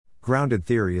Grounded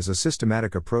theory is a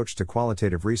systematic approach to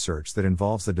qualitative research that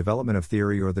involves the development of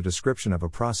theory or the description of a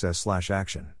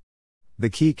process/action.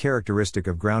 The key characteristic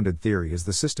of grounded theory is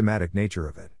the systematic nature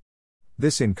of it.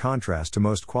 This in contrast to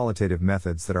most qualitative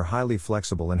methods that are highly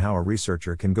flexible in how a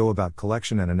researcher can go about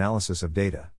collection and analysis of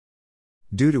data.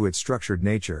 Due to its structured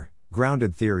nature,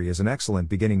 grounded theory is an excellent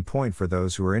beginning point for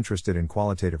those who are interested in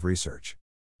qualitative research.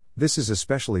 This is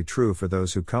especially true for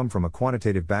those who come from a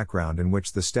quantitative background in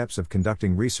which the steps of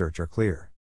conducting research are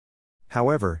clear.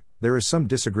 However, there is some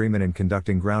disagreement in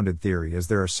conducting grounded theory as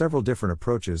there are several different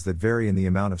approaches that vary in the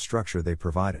amount of structure they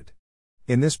provided.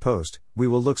 In this post, we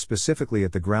will look specifically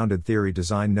at the grounded theory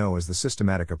design known as the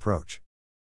systematic approach.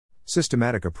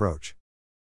 Systematic approach.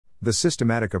 The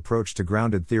systematic approach to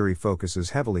grounded theory focuses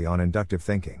heavily on inductive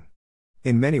thinking.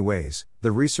 In many ways,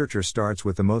 the researcher starts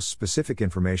with the most specific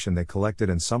information they collected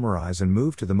and summarize and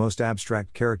move to the most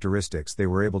abstract characteristics they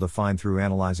were able to find through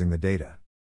analyzing the data.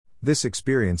 This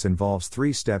experience involves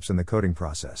 3 steps in the coding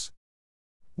process.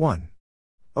 1.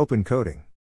 Open coding.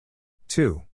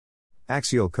 2.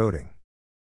 Axial coding.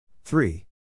 3.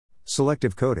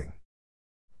 Selective coding.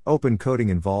 Open coding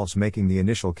involves making the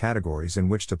initial categories in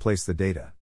which to place the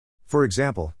data. For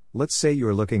example, let's say you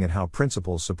are looking at how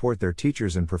principals support their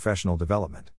teachers in professional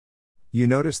development. You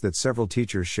notice that several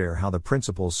teachers share how the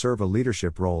principals serve a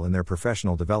leadership role in their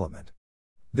professional development.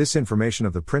 This information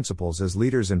of the principals as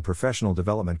leaders in professional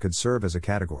development could serve as a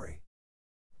category.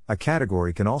 A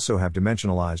category can also have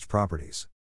dimensionalized properties.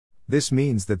 This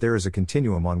means that there is a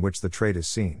continuum on which the trait is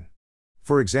seen.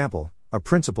 For example, a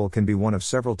principal can be one of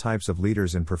several types of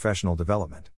leaders in professional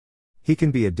development. He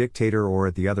can be a dictator, or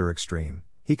at the other extreme,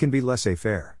 he can be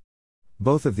laissez-faire.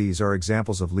 Both of these are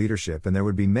examples of leadership, and there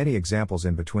would be many examples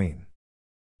in between.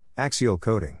 Axial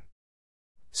coding.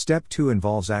 Step 2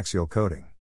 involves axial coding.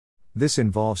 This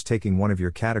involves taking one of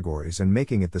your categories and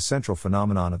making it the central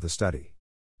phenomenon of the study.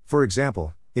 For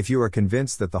example, if you are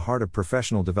convinced that the heart of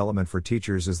professional development for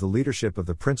teachers is the leadership of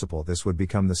the principal, this would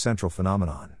become the central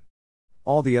phenomenon.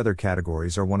 All the other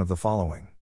categories are one of the following.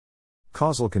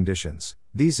 Causal conditions,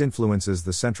 these influences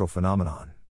the central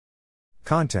phenomenon.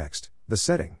 Context, the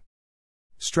setting.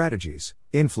 Strategies,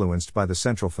 influenced by the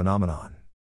central phenomenon.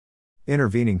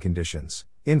 Intervening conditions,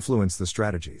 influence the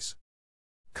strategies.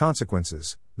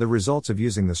 Consequences, the results of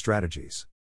using the strategies.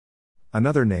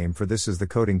 Another name for this is the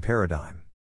coding paradigm.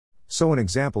 So an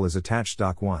example is attached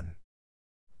doc 1.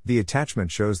 The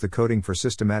attachment shows the coding for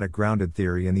systematic grounded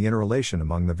theory and the interrelation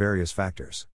among the various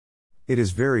factors. It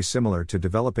is very similar to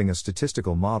developing a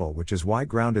statistical model, which is why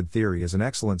grounded theory is an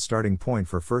excellent starting point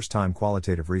for first-time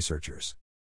qualitative researchers.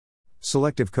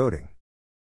 Selective coding.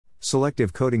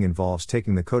 Selective coding involves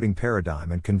taking the coding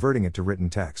paradigm and converting it to written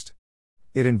text.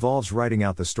 It involves writing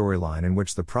out the storyline in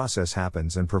which the process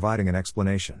happens and providing an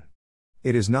explanation.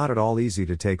 It is not at all easy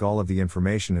to take all of the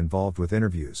information involved with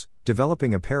interviews,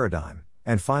 developing a paradigm,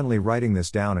 and finally writing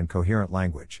this down in coherent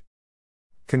language.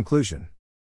 Conclusion.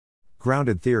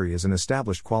 Grounded theory is an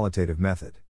established qualitative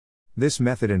method. This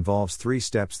method involves 3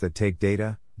 steps that take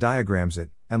data, diagrams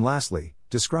it, and lastly,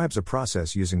 describes a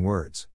process using words.